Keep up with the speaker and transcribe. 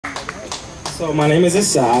So my name is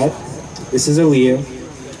Asad, this is Aaliyah,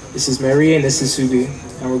 this is Mary, and this is Subi,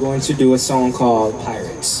 and we're going to do a song called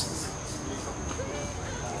Pirates.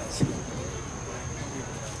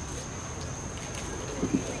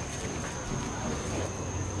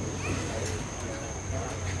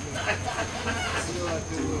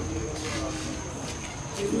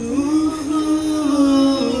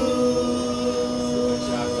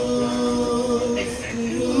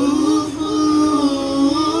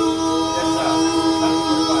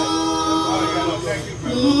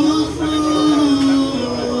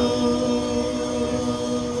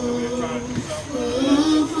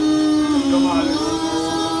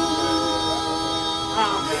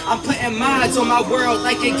 I'm putting mods on my world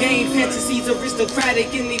like a game. Fantasies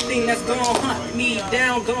aristocratic. Anything that's gon' hunt me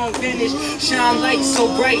down, gon' vanish. Shine light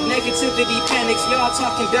so bright, negativity panics. Y'all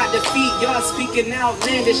talking about defeat, y'all speaking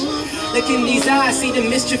outlandish. Look in these eyes, see the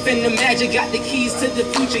mischief and the magic. Got the keys to the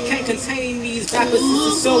future, can't contain these rappers. This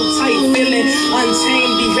is so tight, feeling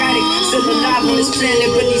untamed, erratic. Still alive on this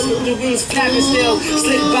planet, but these the wings flapping still.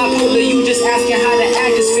 Slick bipolar, you just asking how the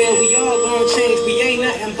actors feel. We all gon' change, we ain't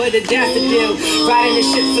nothing but a daffodil. Riding the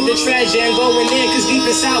ship for the treasure and going in, cause deep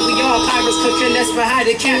inside we all pirates cooking, that's for how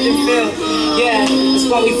the captain feel. Yeah, that's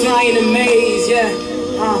why we fly in the maze, yeah.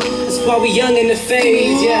 That's why we young in the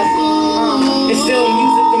phase, yeah. It's still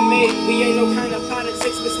music to make. We ain't no kind of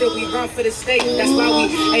politics, but still we run for the state. That's why we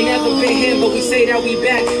ain't never been here, but we say that we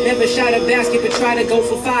back. Never shot a basket, but try to go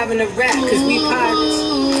for 5 in a rap, cause we pirates.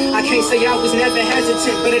 I can't say I was never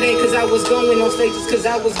hesitant, but it ain't cause I was going on stages, cause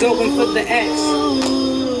I was going for the X.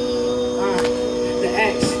 The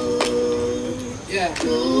X. Yeah.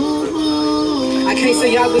 I can't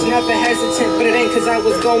say I was never hesitant, but it ain't cause I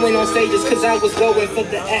was going on stages, cause I was going for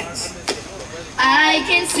the X. I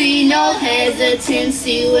can see no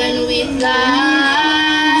hesitancy when we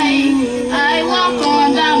fly. I walk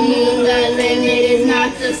on the moon, the limit is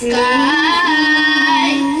not the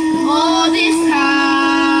sky. All this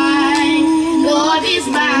time, Lord is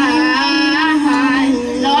mine,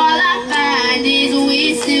 and all I find is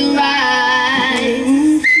we still rise.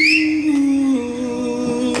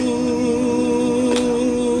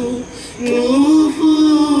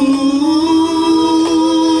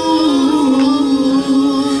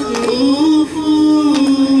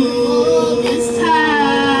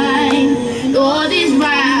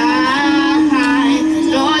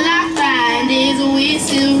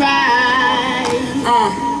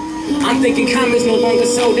 I'm thinking comments no longer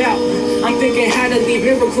sold out. I'm thinking how to leave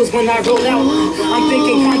miracles when I roll out. I'm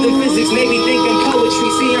thinking quantum physics, maybe thinking poetry.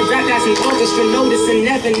 Seeing rap as an orchestra, noticing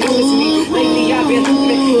never notice me. Lately I've been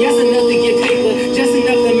hooping, yes enough to get paper, just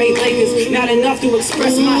enough to make Lakers, not enough to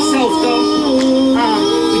express myself though.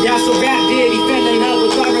 Y'all so rap did, he fell in love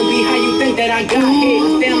with R&B. How you think that I got here? A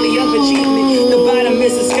family of achievement, the bottom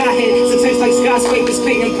is a skyhead. Sometimes like skyscrapers,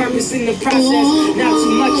 paying purpose in the process. Not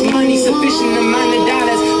too much money, sufficient amount of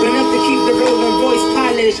dollars, but enough to keep the Rolling Royce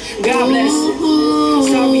polished. God bless.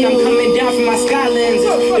 Sorry, I'm coming down from my sky lenses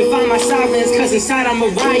to find my sirens, cause inside I'm a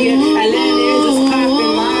riot. Atlanta is just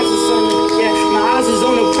popping, my eyes are on the, yeah, my eyes is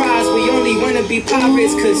on the prize. We only wanna be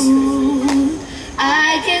pirates, cause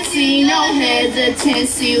I can see no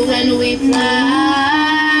hesitancy when we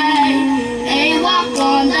fly. Ain't walk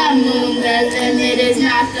on the moon, the limit is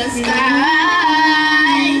not the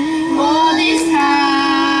sky. All this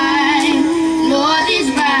time, Lord is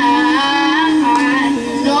right,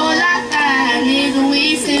 and all I find is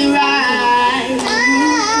we still rise.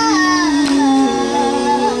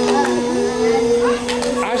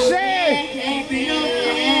 Asad!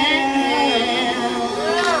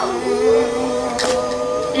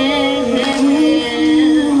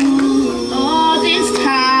 All this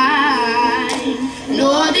time,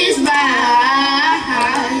 Lord is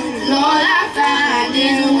right, and all I find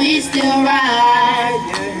is we still rise.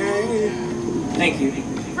 thank you.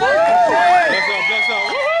 Bless up.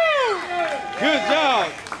 Woo-hoo! Good job.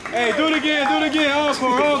 Hey, do it again.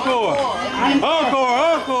 Encore.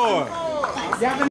 Encore.